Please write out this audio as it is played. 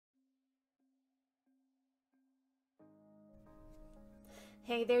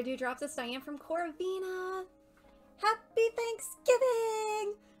Hey there, Dewdrops. It's Diane from CoraVina. Happy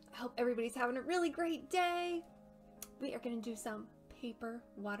Thanksgiving! I hope everybody's having a really great day. We are going to do some paper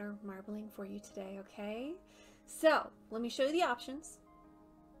water marbling for you today, okay? So, let me show you the options.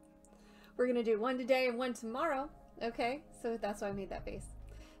 We're going to do one today and one tomorrow, okay? So that's why I made that face.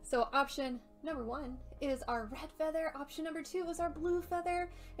 So option number 1 is our red feather. Option number 2 is our blue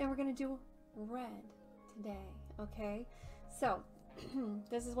feather. And we're going to do red today, okay? So,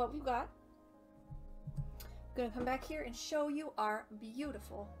 this is what we've got. I'm going to come back here and show you our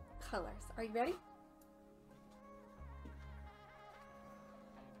beautiful colors. Are you ready?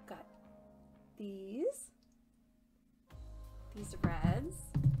 Got these reds,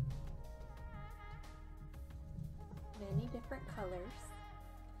 many different colors.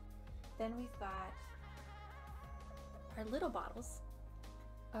 Then we've got our little bottles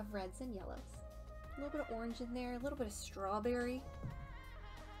of reds and yellows. A little bit of orange in there, a little bit of strawberry.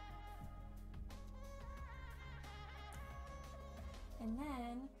 And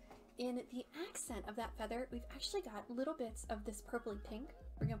then in the accent of that feather, we've actually got little bits of this purpley pink.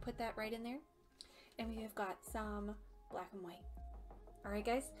 We're gonna put that right in there. And we have got some black and white. All right,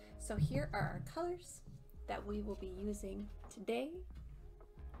 guys, so here are our colors that we will be using today.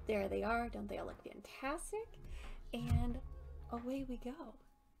 There they are. Don't they all look fantastic? And away we go.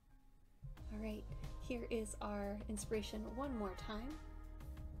 All right, here is our inspiration one more time.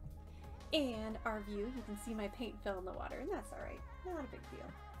 And our view, you can see my paint fill in the water, and that's all right. Not a big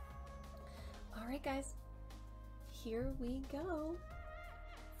deal. All right, guys, here we go.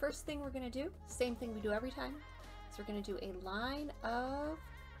 First thing we're gonna do, same thing we do every time, is we're gonna do a line of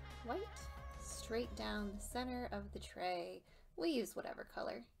white straight down the center of the tray. We use whatever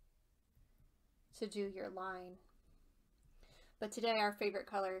color to do your line. But today our favorite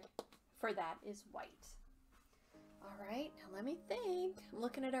color for that is white. All right, now let me think. I'm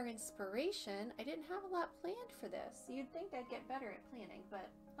looking at our inspiration. I didn't have a lot planned for this. You'd think I'd get better at planning, but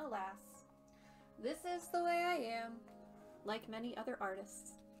alas, this is the way I am, like many other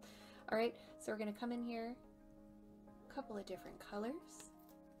artists. All right, so we're gonna come in here, a couple of different colors.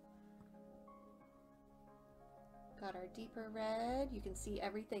 Got our deeper red. You can see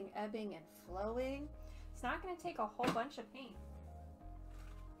everything ebbing and flowing. It's not gonna take a whole bunch of paint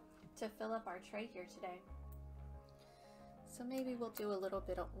to fill up our tray here today. So maybe we'll do a little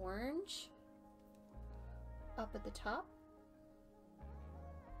bit of orange up at the top.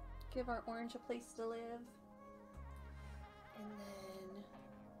 Give our orange a place to live. And then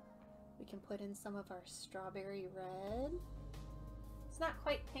we can put in some of our strawberry red. It's not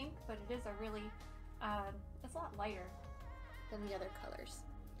quite pink, but it is a really, it's a lot lighter than the other colors.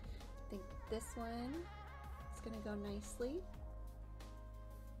 I think this one is gonna go nicely.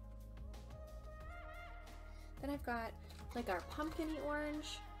 Then I've got like our pumpkin-y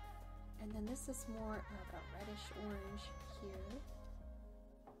orange, and then this is more of a reddish orange here,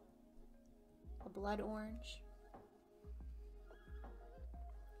 a blood orange,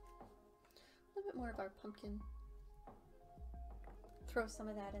 a little bit more of our pumpkin. Throw some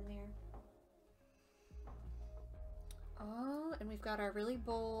of that in there. Oh, and we've got our really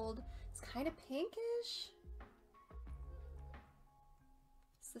bold, it's kind of pinkish.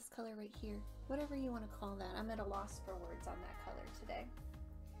 This color right here, whatever you want to call that. I'm at a loss for words on that color today.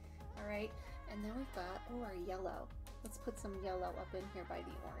 All right, and then we've got, oh, our yellow. Let's put some yellow up in here by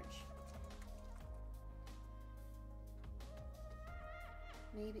the orange.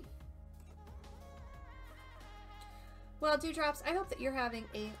 Maybe. Well, Dewdrops, I hope that you're having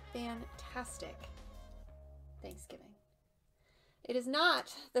a fantastic Thanksgiving. It is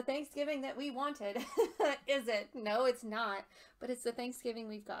not the Thanksgiving that we wanted, is it? No, it's not. But it's the Thanksgiving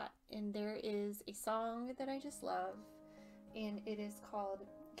we've got. And there is a song that I just love. And it is called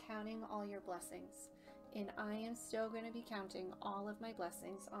Counting All Your Blessings. And I am still going to be counting all of my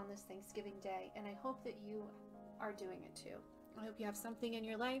blessings on this Thanksgiving day. And I hope that you are doing it too. I hope you have something in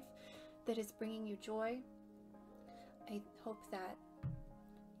your life that is bringing you joy. I hope that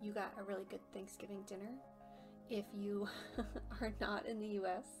you got a really good Thanksgiving dinner. If you are not in the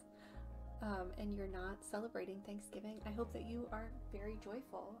US and you're not celebrating Thanksgiving, I hope that you are very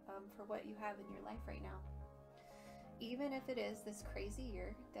joyful for what you have in your life right now. Even if it is this crazy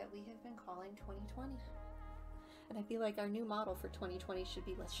year that we have been calling 2020. And I feel like our new motto for 2020 should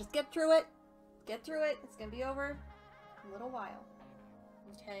be, let's just get through it. Get through it. It's going to be over in a little while.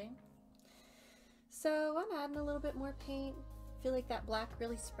 Okay? So I'm adding a little bit more paint. I feel like that black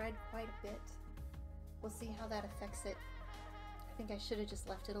really spread quite a bit. We'll see how that affects it. I think I should have just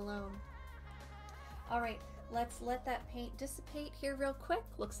left it alone. All right, Let's let that paint dissipate here real quick.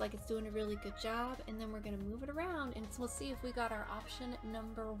 Looks like it's doing a really good job. And then we're gonna move it around and we'll see if we got our option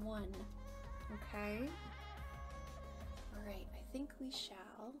number 1. Okay. All right, I think we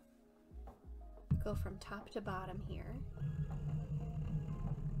shall go from top to bottom here.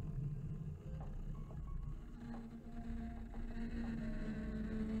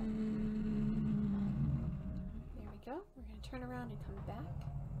 There we go. We're gonna turn around and come back.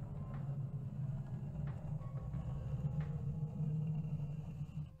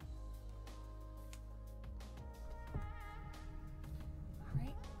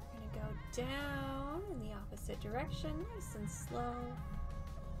 Down in the opposite direction, nice and slow.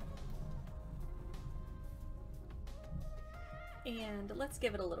 And let's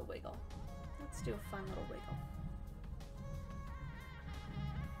give it a little wiggle. Let's do a fun little wiggle.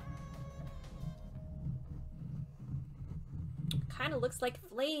 Kind of looks like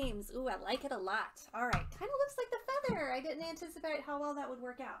flames. Ooh, I like it a lot. All right, kind of looks like the feather. I didn't anticipate how well that would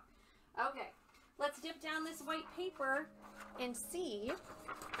work out. Okay, let's dip down this white paper and see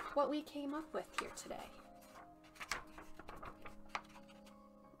what we came up with here today.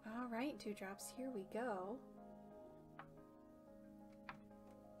 All right, Dewdrops, here we go.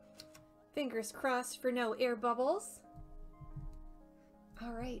 Fingers crossed for no air bubbles.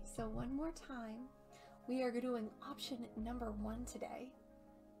 All right, so one more time. We are doing option number 1 today.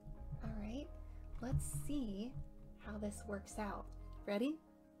 All right, let's see how this works out. Ready?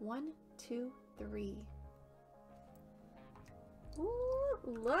 1, 2, 3. Ooh,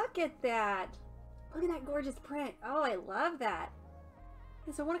 look at that. Look at that gorgeous print. Oh, I love that.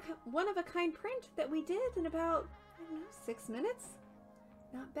 It's a one-of-a-kind print that we did in about, I don't know, 6 minutes.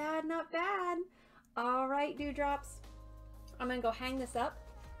 Not bad, not bad. All right, Dewdrops. I'm going to go hang this up.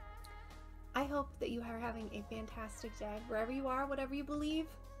 I hope that you are having a fantastic day. Wherever you are, whatever you believe.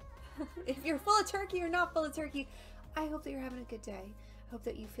 If you're full of turkey or not full of turkey, I hope that you're having a good day. I hope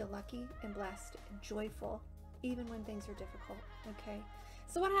that you feel lucky and blessed and joyful, even when things are difficult, okay?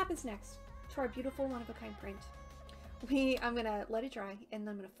 So what happens next to our beautiful one-of-a-kind print? I'm gonna let it dry and then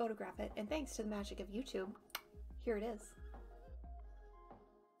I'm gonna photograph it, and thanks to the magic of YouTube, here it is.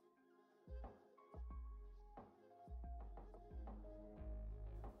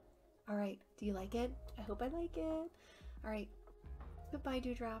 All right, do you like it? I hope I like it. All right, goodbye,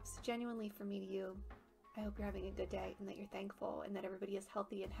 Dewdrops. Genuinely from me to you, I hope you're having a good day and that you're thankful and that everybody is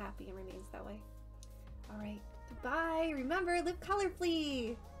healthy and happy and remains that way. All right, goodbye. Remember, live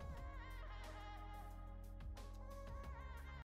colorfully.